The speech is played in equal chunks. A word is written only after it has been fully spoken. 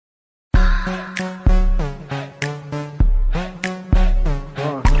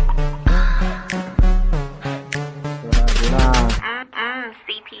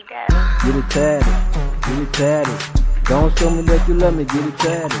that you love me, get it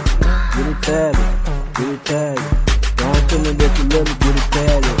tatted. Get it tatted, get it tatted. Don't show me that you love me, get it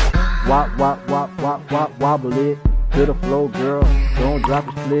tatted. Wop, wop, wop, wop, wop, wobble it to the floor, girl. Don't drop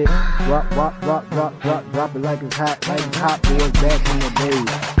it, split. Drop, drop, drop, drop, drop, drop it like it's hot boys back in the days.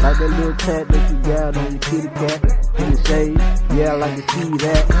 Like that little tat that you got on your kitty cat in the shade. Yeah, I like to see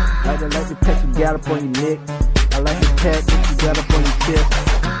that. Like the pet you got up on your neck. I like the tat that you got up on your chest.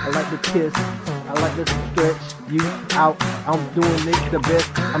 I like the kiss. I like to stretch you out. I'm doing it the best.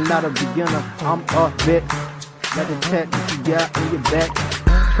 I'm not a beginner. I'm a vet. Like the tat that you got on your back.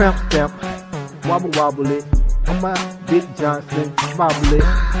 Tramp stamp. Wobble wobble it. On my Big Johnson. Wobble it.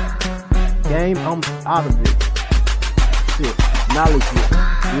 Game, I'm out of it. Shit. Knowledge it.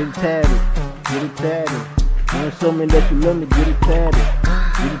 Get it tatted. Get it tatted. Wanna show me that you love me? Get it tatted.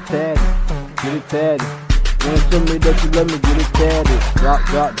 Get it tatted. Get it tatted. Wanna show me that you love me, get it tatted. Drop,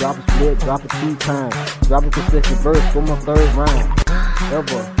 drop, drop a split, drop it 2 times. Drop a consistent verse for my 3rd rhyme.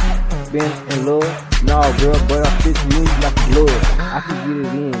 Ever been in love? No, girl, but I fit you in like blood. I can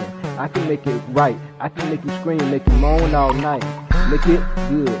get it in, I can make it right. I can make you scream, make you moan all night. Make it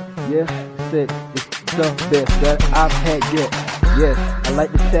good, yes, said it's the best that I've had yet. Yes, I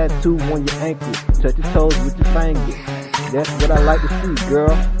like the tattoo on your ankle. Touch your toes with your fingers. That's what I like to see,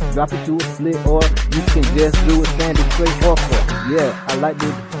 girl. Drop it to a split, or you can just do it standing straight off her. Yeah, I like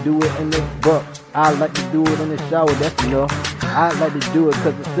to do it in the butt. I like to do it in the shower, that's enough. I like to do it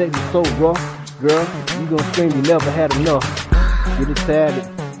cause the sex is so rough. Girl, you gon' scream you never had enough. Get it tatted,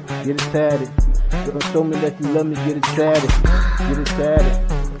 get it tatted. Girl, show me that you love me, get it tatted. Get it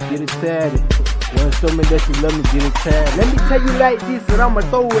tatted, get it tatted. Wanna show me that you love me, get it tatted. Let me tell you like this, and I'ma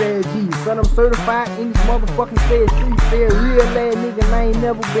throw that G. Son, I'm certified in this motherfucking said street. Said real ass nigga, and I ain't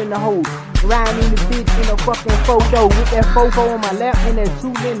never been a hoe. Riding in the bitch in a fucking photo with that fofo on my lap and that 2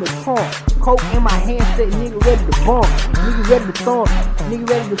 in the trunk. Coke in my hand, said nigga ready to bump, nigga ready to thump, nigga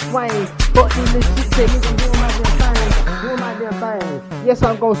ready to swing. Fuck this little shit, said nigga doing my damn thing, doing my damn thing. Yes,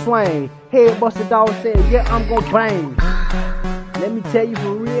 I'm gon' swing. Head busted dog said, yeah, I'm gon' bang. Let me tell you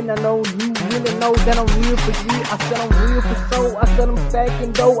for real, and I know you really know that I'm real for real. I said I'm real for soul. I said I'm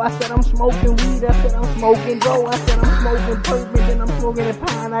stacking dough. I said I'm smoking weed. I said I'm smoking dough. I said I'm smoking purple, and I'm smoking a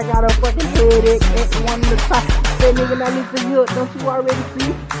pine. I got a fucking headache at one of the top. Said nigga, now listen here, don't you already see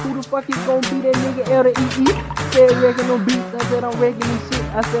who the fuck is gonna be that nigga L-E-E? Said wrecking them beats. I said I'm wrecking this shit.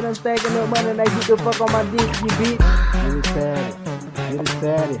 I said I'm stacking up money, and I get the fuck on my dick, you bitch. Get it tatted, get it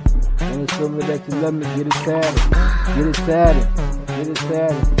tatted. Wanna show me that you love me, get it tatted. Get it tatted, get it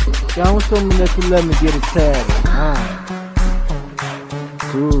tatted. Don't show me that you love me, get it tatted.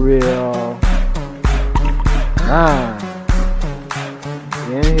 Too real.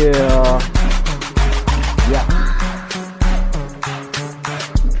 In here.